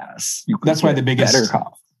 $1 less, that's why the biggest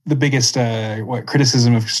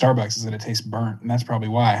criticism of Starbucks is that it tastes burnt, and that's probably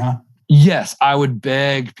why, huh? Yes, I would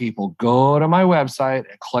beg people, go to my website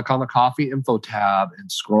and click on the coffee info tab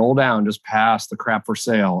and scroll down just past the crap for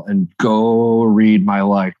sale and go read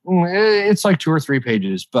my it's like 2 or 3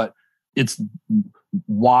 pages, but it's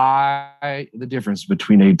why the difference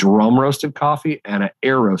between a drum roasted coffee and an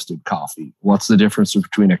air roasted coffee. What's the difference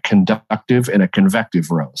between a conductive and a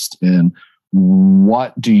convective roast? And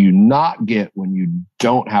what do you not get when you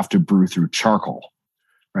don't have to brew through charcoal?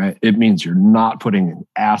 Right? It means you're not putting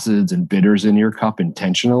acids and bitters in your cup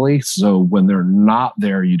intentionally. So when they're not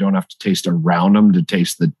there, you don't have to taste around them to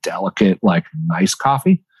taste the delicate, nice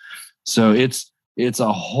coffee. So it's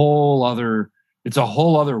a whole other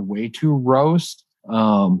way to roast.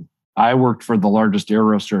 I worked for the largest air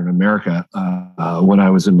roaster in America when I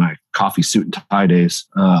was in my coffee suit and tie days.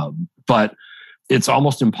 But it's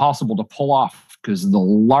almost impossible to pull off because the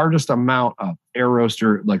largest amount of air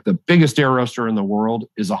roaster, like the biggest air roaster in the world,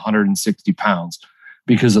 is 160 pounds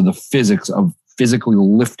because of the physics of physically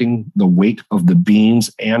lifting the weight of the beans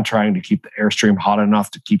and trying to keep the airstream hot enough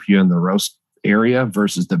to keep you in the roast area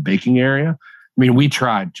versus the baking area. I mean, we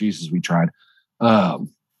tried.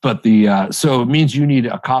 But so it means you need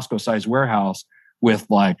a Costco-sized warehouse with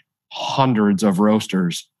like hundreds of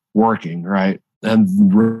roasters working, right? And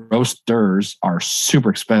roasters are super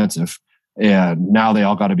expensive. And now they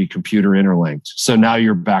all got to be computer interlinked. So now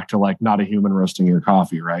you're back to like not a human roasting your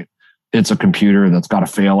coffee, right? It's a computer that's got to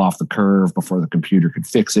fail off the curve before the computer can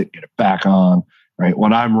fix it, get it back on, right?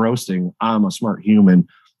 When I'm roasting, I'm a smart human.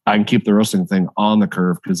 I can keep the roasting thing on the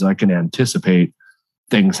curve because I can anticipate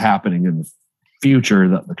things happening in the future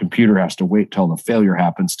that the computer has to wait till the failure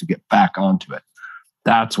happens to get back onto it.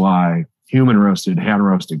 That's why human roasted, hand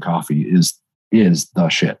roasted coffee is the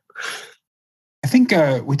shit. I think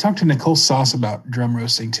we talked to Nicole Sauce about drum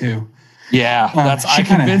roasting too. Yeah, I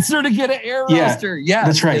convinced her to get an air roaster. Yeah,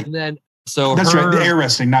 that's right. And then that's right, the air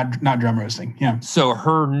roasting, not drum roasting. Yeah. So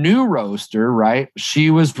her new roaster, right? She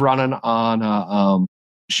was running on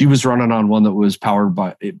one that was powered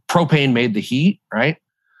by propane made the heat, right?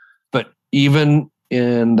 But even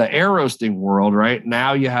in the air roasting world, right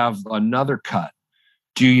now you have another cut.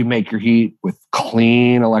 Do you make your heat with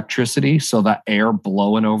clean electricity so that air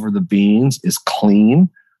blowing over the beans is clean?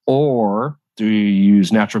 Or do you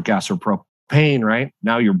use natural gas or propane, right?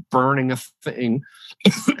 Now you're burning a thing.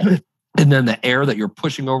 And then the air that you're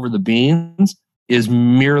pushing over the beans is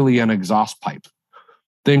merely an exhaust pipe.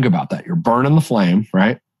 Think about that. You're burning the flame,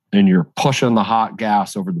 right? And you're pushing the hot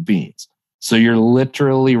gas over the beans. So you're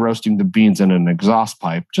literally roasting the beans in an exhaust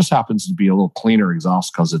pipe. Just happens to be a little cleaner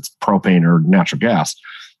exhaust because it's propane or natural gas.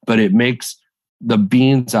 But it makes the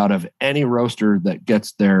beans out of any roaster that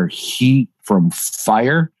gets their heat from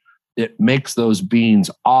fire. It makes those beans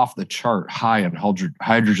off the chart high in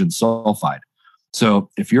hydrogen sulfide. So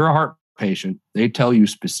if you're a heart patient, they tell you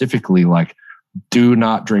specifically, like, do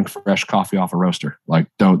not drink fresh coffee off a roaster. Like,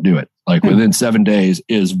 don't do it. Like within 7 days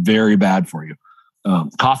is very bad for you.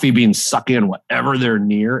 Coffee beans suck in whatever they're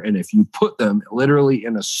near. And if you put them literally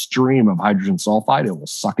in a stream of hydrogen sulfide, it will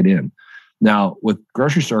suck it in. Now, with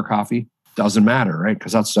grocery store coffee, doesn't matter, right?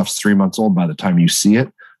 Because that stuff's 3 months old by the time you see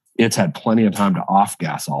it. It's had plenty of time to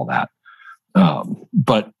off-gas all that.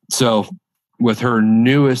 But so with her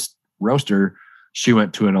newest roaster, she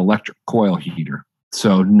went to an electric coil heater.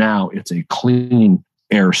 So now it's a clean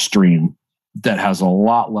air stream that has a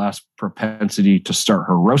lot less propensity to start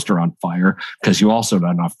her roaster on fire because you also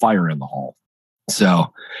don't have fire in the hole.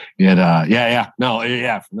 So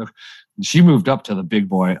she moved up to the big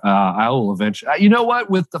boy. I will eventually, you know what,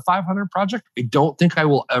 with the 500 project, I don't think I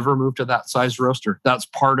will ever move to that size roaster. That's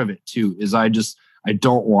part of it too, is I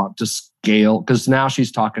don't want to scale, because now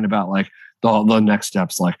she's talking about like the next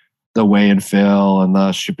steps, like the weigh and fill and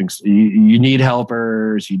the shipping. You need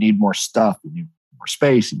helpers, you need more stuff, you need more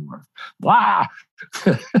space, you need more blah.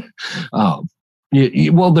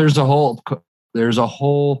 Well, there's a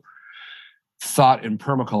whole thought in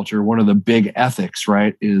permaculture. One of the big ethics,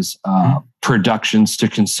 right, is productions to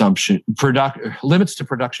consumption, limits to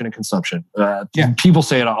production and consumption. People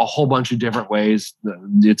say it a whole bunch of different ways.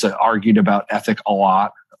 It's argued about ethic a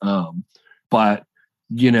lot, but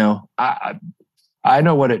you know, I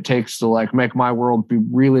know what it takes to like make my world be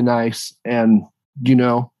really nice, and you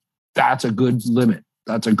know, that's a good limit.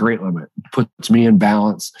 That's a great limit. Puts me in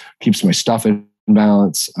balance, keeps my stuff in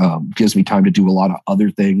balance, gives me time to do a lot of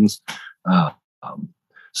other things.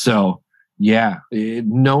 So yeah,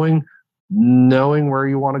 knowing where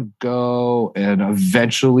you want to go and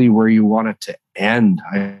eventually where you want it to end,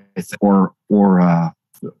 I think, or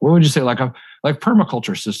what would you say? Like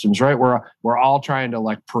permaculture systems, right? We're all trying to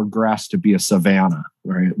like progress to be a savanna,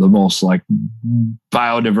 right? The most like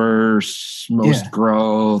biodiverse, most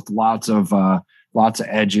growth, lots of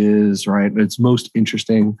edges, right? It's most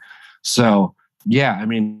interesting. So yeah, I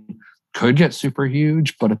mean, could get super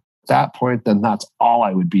huge, but at that point, then that's all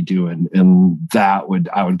I would be doing, and I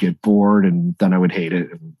would get bored, and then I would hate it.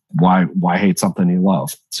 Why hate something you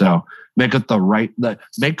love? So make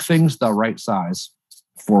things the right size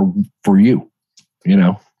for you. You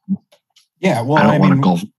know. Yeah. Well, I mean,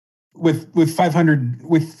 with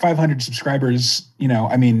 500 subscribers, you know,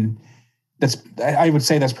 I mean, I would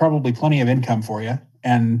say that's probably plenty of income for you.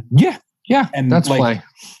 And yeah, and that's like, why.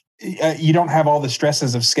 You don't have all the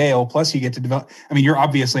stresses of scale. Plus, you get to develop. I mean, you're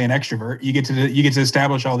obviously an extrovert. You get to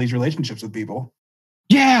establish all these relationships with people.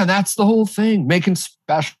 Yeah, that's the whole thing. Making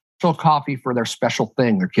special coffee for their special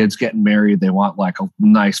thing. Their kids getting married. They want like a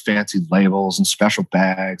nice fancy labels and special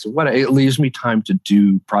bags. It leaves me time to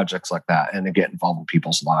do projects like that and to get involved in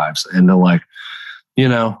people's lives and to like, you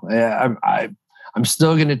know, I'm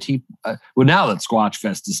still going to teach. Well, now that Squatch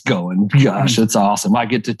Fest is going, gosh, it's awesome. I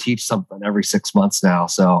get to teach something every 6 months now.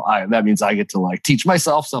 So that means I get to like teach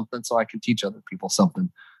myself something so I can teach other people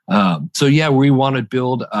something. So yeah, we want to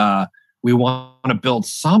build we want to build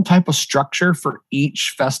some type of structure for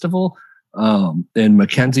each festival. And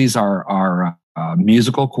Mackenzie's our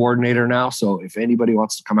musical coordinator now. So if anybody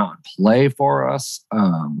wants to come out and play for us,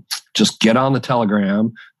 just get on the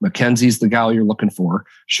Telegram. Mackenzie's the gal you're looking for.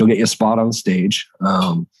 She'll get you a spot on stage.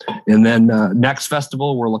 And then next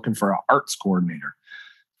festival, we're looking for an arts coordinator.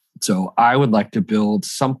 So I would like to build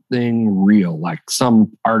something real, like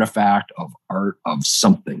some artifact of art of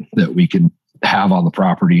something that we can have on the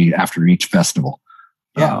property after each festival.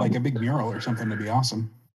 Yeah, like a big mural or something would be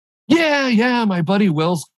awesome. Yeah. My buddy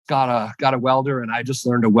Will's got a welder, and I just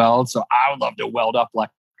learned to weld. So I would love to weld up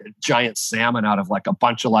like a giant salmon out of like a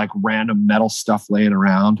bunch of like random metal stuff laying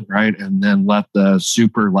around, right? And then let the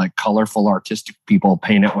super like colorful artistic people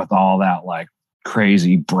paint it with all that like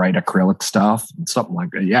crazy bright acrylic stuff and something like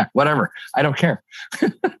that. Yeah, whatever. I don't care.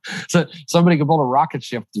 So somebody could build a rocket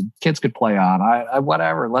ship the kids could play on. I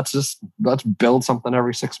whatever. Let's build something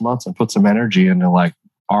every 6 months and put some energy into like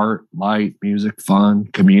art, light, music, fun,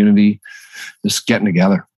 community, just getting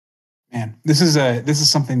together. Man, this is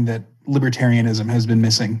something that libertarianism has been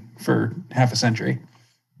missing for half a century.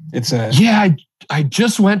 I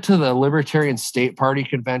just went to the Libertarian State Party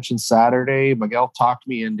convention Saturday. Miguel talked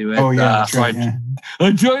me into it. Oh yeah, right,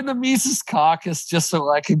 I joined the Mises Caucus just so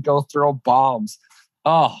I could go throw bombs.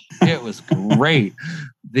 Oh, it was great.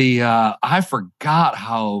 I forgot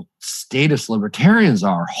how statist libertarians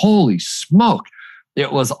are. Holy smoke.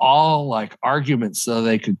 It was all like arguments so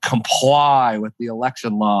they could comply with the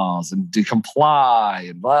election laws and to comply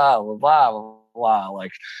and blah, blah, blah, blah, blah.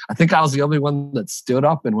 Like, I think I was the only one that stood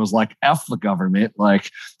up and was like, F the government. Like,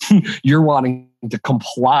 you're wanting to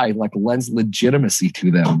comply, like lends legitimacy to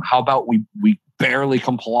them. How about we barely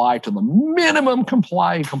comply to the minimum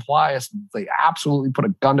compliance? They absolutely put a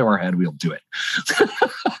gun to our head, we'll do it.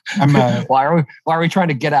 Why are we trying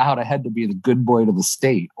to get out ahead to be the good boy to the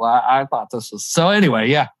state? Well, I thought this was so. Anyway,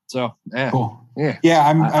 yeah. So yeah, cool.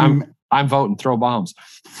 Yeah, I'm voting. Throw bombs.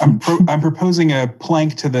 I'm proposing a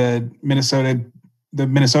plank to the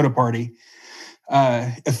Minnesota party,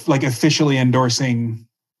 officially endorsing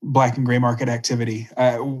black and gray market activity.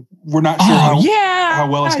 We're not sure how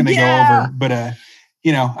well it's going to go over, but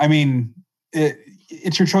I mean,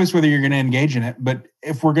 it's your choice whether you're going to engage in it. But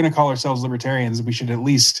if we're going to call ourselves libertarians, we should at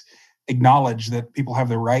least acknowledge that people have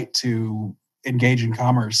the right to engage in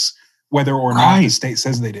commerce, whether or not the state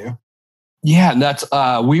says they do. Yeah, and that's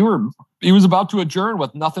he was about to adjourn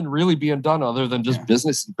with nothing really being done other than just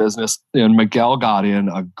business. And Miguel got in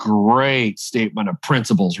a great statement of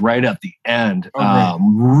principles right at the end.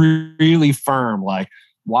 Really firm, like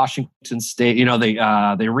Washington State.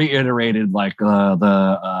 They reiterated like the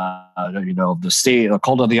state, the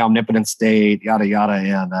cult of the omnipotent state, yada yada,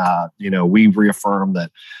 and we reaffirm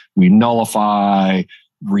that we nullify,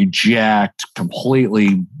 reject,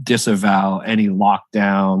 completely disavow any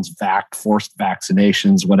lockdowns, forced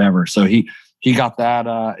vaccinations, whatever. So he got that,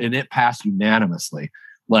 and it passed unanimously.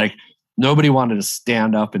 Like, nobody wanted to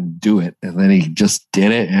stand up and do it, and then he just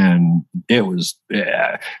did it, and it was.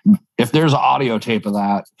 If there's an audio tape of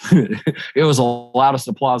that, it was the loudest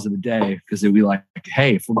applause of the day, because it'd be like,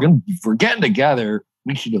 hey, if we're getting together,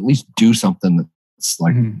 we should at least do something that's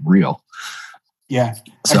like real. Yeah,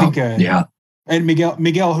 so, I think. And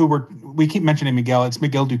Miguel, who we keep mentioning Miguel, it's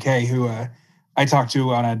Miguel Duque, who I talk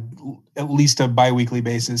to on at least a bi-weekly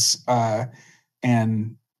basis,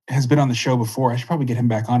 and has been on the show before. I should probably get him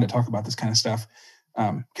back on to talk about this kind of stuff,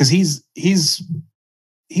 because he's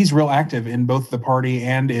real active in both the party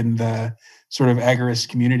and in the sort of agorist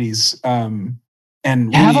communities. And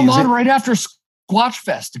really have him on right after Squatch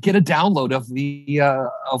Fest to get a download of the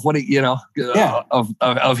of what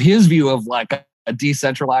of his view of like a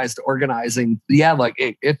decentralized organizing. Yeah, like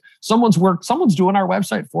it someone's doing our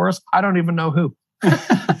website for us. I don't even know who. That's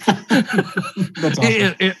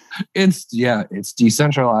awesome. It's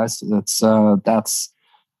decentralized. That's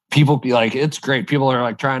people be like, it's great. People are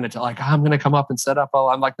like trying to tell, like, I'm going to come up and set up.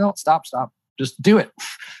 I'm like, no, stop. Just do it.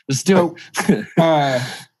 Just do it.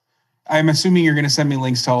 I'm assuming you're going to send me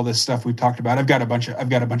links to all this stuff we've talked about. I've got a bunch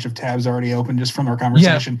of tabs already open just from our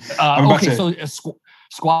conversation. Yeah. So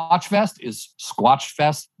Squatchfest is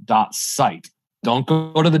squatchfest.site. Don't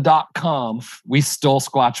go to the .com. We stole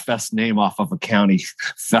Squatchfest name off of a county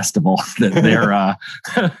festival that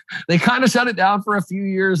they kind of shut it down for a few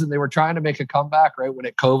years, and they were trying to make a comeback right when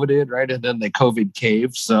it COVIDed, right? And then they COVID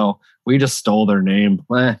caved. So we just stole their name.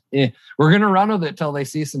 We're going to run with it till they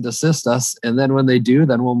cease and desist us. And then when they do,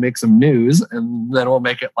 then we'll make some news, and then we'll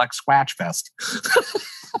make it like Squatchfest.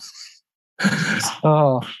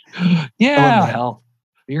 Oh, yeah. Hell.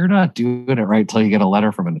 You're not doing it right till you get a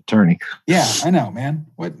letter from an attorney. Yeah, I know, man.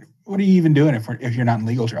 What are you even doing if you're not in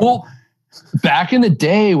legal trouble? Well, Back in the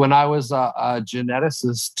day when I was a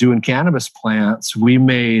geneticist doing cannabis plants, we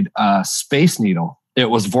made a Space Needle. It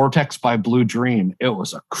was Vortex by Blue Dream. It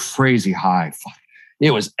was a crazy high.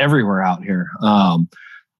 It was everywhere out here.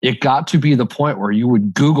 It got to be the point where you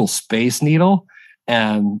would Google Space Needle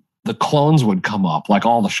and the clones would come up, like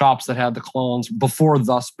all the shops that had the clones before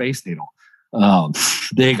the Space Needle.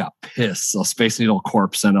 They got pissed. So Space Needle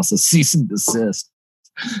Corp sent us a cease and desist.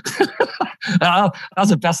 That was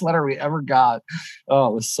the best letter we ever got. Oh,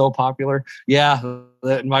 it was so popular. Yeah,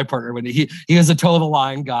 my partner, when he was a toe of the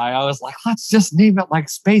line guy, I was like, let's just name it like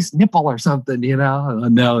Space Nipple or something, you know?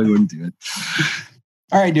 No, he wouldn't do it.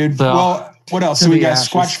 All right, dude. So, well, what else? So we got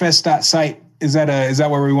squatchfest.site. Is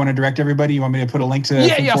that where we want to direct everybody? You want me to put a link to?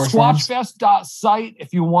 Squatchfest.site.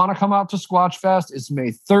 If you want to come out to Squatchfest, it's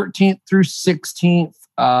May 13th through 16th.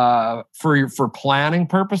 For planning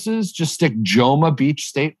purposes, just stick Joma Beach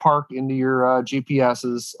State Park into your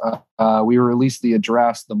GPSs. We release the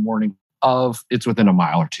address the morning of. It's within a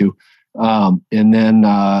mile or two. And then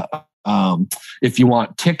if you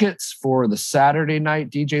want tickets for the Saturday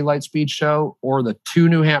night DJ Lightspeed show or the 2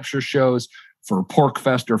 New Hampshire shows for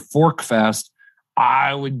Porkfest or Forkfest,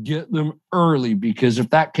 I would get them early, because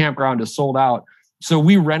if that campground is sold out. So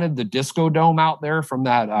we rented the Disco Dome out there from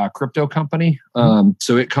that crypto company.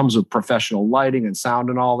 So it comes with professional lighting and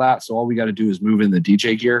sound and all that. So all we got to do is move in the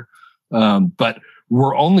DJ gear. But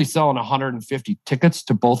we're only selling 150 tickets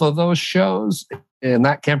to both of those shows, and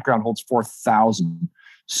that campground holds 4,000.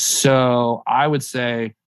 So I would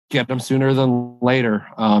say get them sooner than later.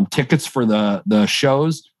 Tickets for the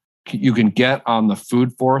shows you can get on the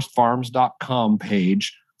foodforestfarms.com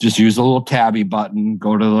page. Just use a little tabby button,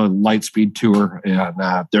 go to the Lightspeed tour,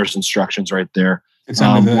 and there's instructions right there. It's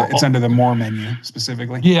under the more menu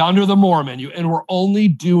specifically. Yeah, under the more menu. And we're only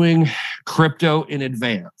doing crypto in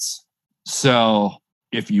advance. So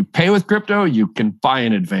if you pay with crypto, you can buy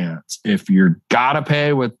in advance. If you're gotta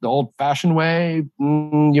pay with the old-fashioned way,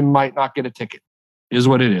 you might not get a ticket. Is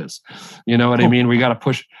what it is. You know what I mean? We got to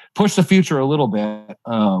push the future a little bit.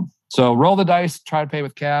 So roll the dice, try to pay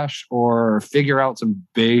with cash, or figure out some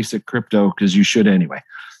basic crypto, because you should anyway.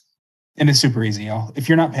 And it's super easy, y'all. If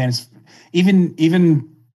you're not paying, even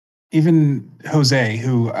Jose,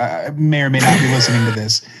 who may or may not be listening to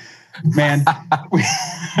this, man,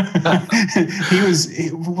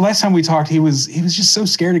 last time we talked, he was just so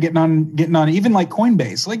scared of getting on even like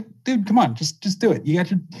Coinbase. Like, dude, come on, just do it. You got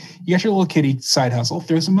your little kitty side hustle.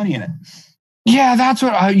 Throw some money in it. Yeah, that's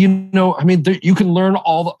what you can learn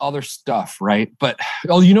all the other stuff, right? But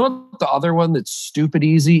you know what the other one that's stupid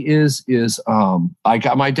easy is I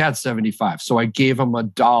got my dad's 75, so I gave him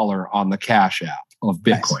 $1 on the Cash App of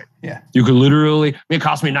Bitcoin. Nice. Yeah, you could literally. It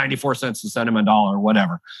cost me 94 cents to send him $1 or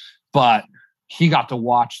whatever, but he got to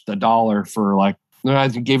watch the dollar for like. I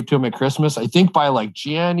gave it to him at Christmas. I think by like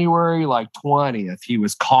January 20th, he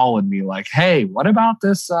was calling me like, "Hey, what about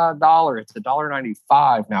this dollar? It's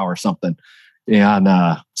 $1.95 now or something." And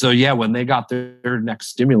so, yeah, when they got their next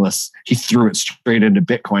stimulus, he threw it straight into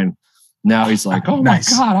Bitcoin. Now he's like, "Oh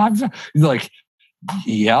nice. My God." He's like,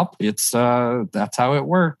 "Yep, it's that's how it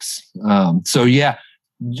works." So yeah,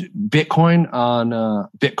 Bitcoin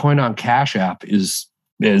on Cash App is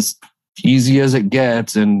easy as it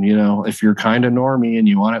gets. And, you know, if you're kind of normie and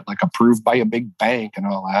you want it like approved by a big bank and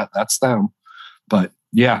all that, that's them. But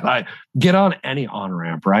yeah, I get on any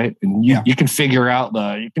on-ramp, right? And you can figure out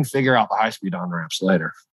the high-speed on-ramps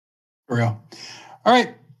later. For real. All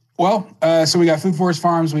right. Well, so we got Food Forest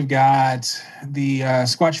Farms. We've got the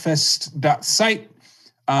squatchfest.site.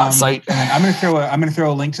 Site. And I'm gonna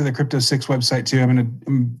throw a link to the Crypto 6 website too.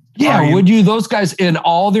 Would you? Those guys in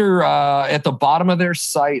all their at the bottom of their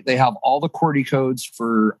site, they have all the QWERTY codes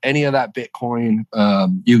for any of that Bitcoin.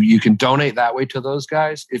 You can donate that way to those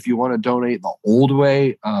guys. If you want to donate the old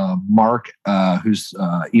way, Mark, who's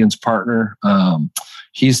Ian's partner,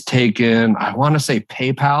 he's taken, I want to say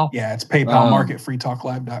PayPal. Yeah, it's PayPal. Mark at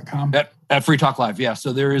freetalklive.com. At Free Talk Live, yeah.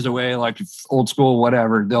 So there is a way, like old school,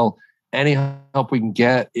 whatever. Any help we can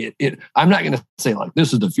get. I'm not going to say like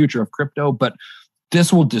this is the future of crypto, but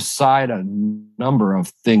this will decide a number of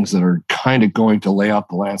things that are kind of going to lay out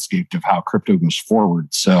the landscape of how crypto goes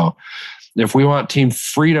forward. So if we want Team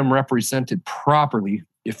Freedom represented properly,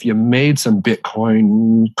 if you made some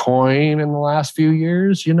Bitcoin coin in the last few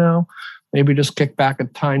years, you know, maybe just kick back a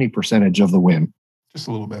tiny percentage of the win. Just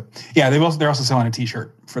a little bit. Yeah, they're also selling a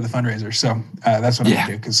T-shirt for the fundraiser. So that's what I'm going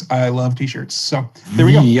to do, because I love T-shirts. So there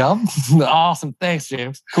we go. Yep. Awesome. Thanks,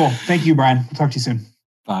 James. Cool. Thank you, Brian. We'll talk to you soon.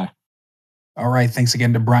 Bye. All right. Thanks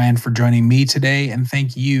again to Brian for joining me today. And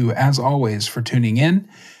thank you, as always, for tuning in.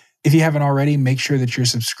 If you haven't already, make sure that you're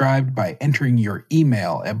subscribed by entering your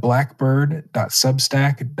email at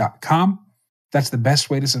blackbird.substack.com. That's the best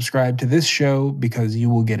way to subscribe to this show because you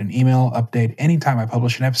will get an email update anytime I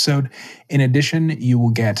publish an episode. In addition, you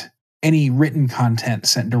will get any written content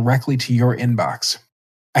sent directly to your inbox.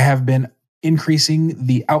 I have been increasing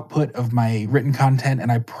the output of my written content,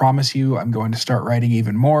 and I promise you I'm going to start writing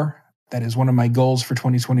even more. That is one of my goals for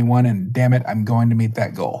 2021, and damn it, I'm going to meet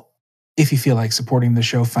that goal. If you feel like supporting the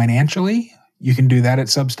show financially, you can do that at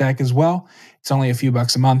Substack as well. It's only a few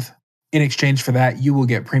bucks a month. In exchange for that, you will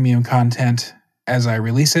get premium content as I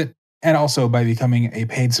release it. And also by becoming a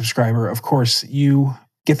paid subscriber, of course, you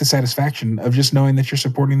get the satisfaction of just knowing that you're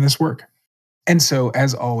supporting this work. And so,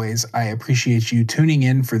 as always, I appreciate you tuning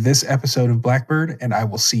in for this episode of Blackbird, and I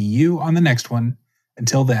will see you on the next one.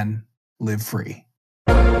 Until then, live free.